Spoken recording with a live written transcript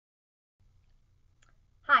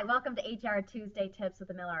Hi, welcome to HR Tuesday Tips with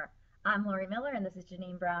the Miller. I'm Lori Miller and this is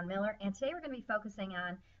Janine Brown Miller, and today we're going to be focusing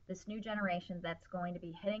on this new generation that's going to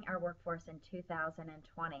be hitting our workforce in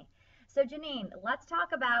 2020. So Janine, let's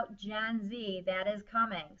talk about Gen Z that is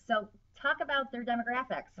coming. So talk about their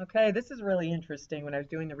demographics. Okay, this is really interesting when I was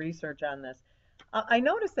doing the research on this. I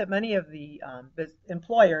noticed that many of the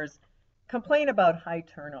employers complain about high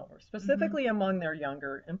turnover, specifically among their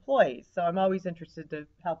younger employees. So I'm always interested to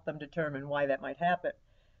help them determine why that might happen.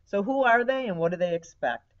 So who are they and what do they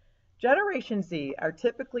expect? Generation Z are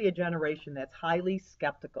typically a generation that's highly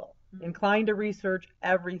skeptical, inclined to research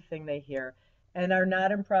everything they hear, and are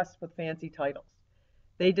not impressed with fancy titles.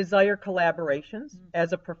 They desire collaborations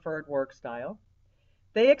as a preferred work style.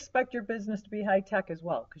 They expect your business to be high tech as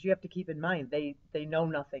well, because you have to keep in mind they know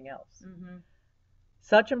nothing else.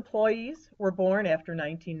 Such employees were born after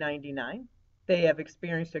 1999. They have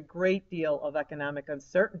experienced a great deal of economic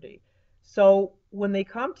uncertainty. So when they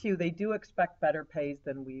come to you, they do expect better pays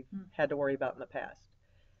than we've had to worry about in the past.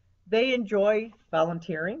 They enjoy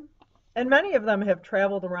volunteering, and many of them have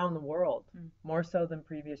traveled around the world, more so than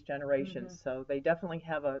previous generations. So they definitely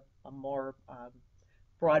have a more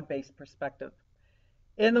broad-based perspective.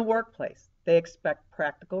 In the workplace, they expect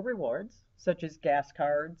practical rewards, such as gas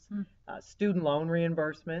cards, student loan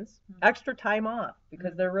reimbursements, extra time off,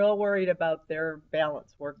 because they're real worried about their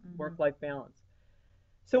balance, work-life balance.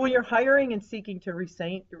 So when you're hiring and seeking to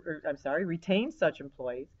retain such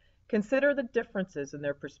employees, consider the differences in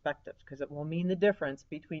their perspectives, because it will mean the difference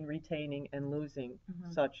between retaining and losing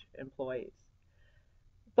such employees.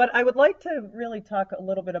 But I would like to really talk a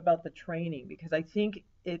little bit about the training, because I think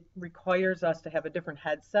it requires us to have a different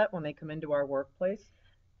headset when they come into our workplace.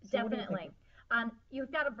 So Definitely.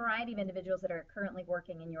 You've got a variety of individuals that are currently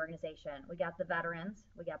working in your organization. We got the veterans,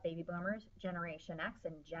 we got baby boomers, Generation X,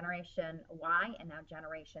 and Generation Y, and now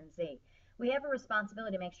Generation Z. We have a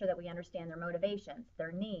responsibility to make sure that we understand their motivations,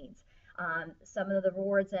 their needs, some of the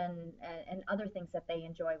rewards and other things that they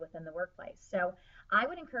enjoy within the workplace. So I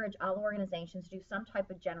would encourage all organizations to do some type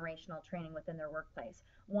of generational training within their workplace.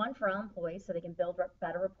 One, for all employees so they can build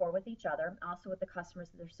better rapport with each other, also with the customers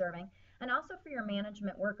that they're serving, and also for your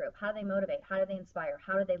management work group. How do they motivate? How do they inspire?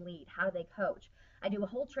 How do they lead? How do they coach? I do a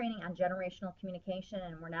whole training on generational communication,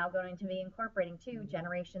 and we're now going to be incorporating too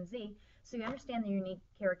Generation Z, so you understand the unique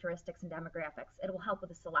characteristics and demographics. It will help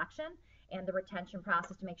with the selection and the retention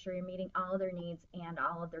process to make sure you're meeting all of their needs and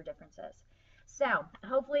all of their differences. So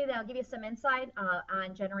hopefully that'll give you some insight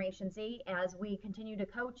on Generation Z as we continue to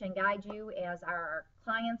coach and guide you as our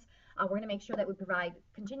clients. We're going to make sure that we provide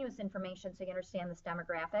continuous information so you understand this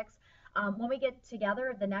demographics. When we get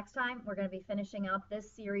together the next time, we're going to be finishing up this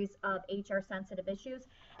series of HR sensitive issues,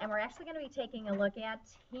 and we're actually going to be taking a look at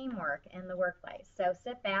teamwork in the workplace. So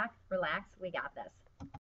sit back, relax, we got this.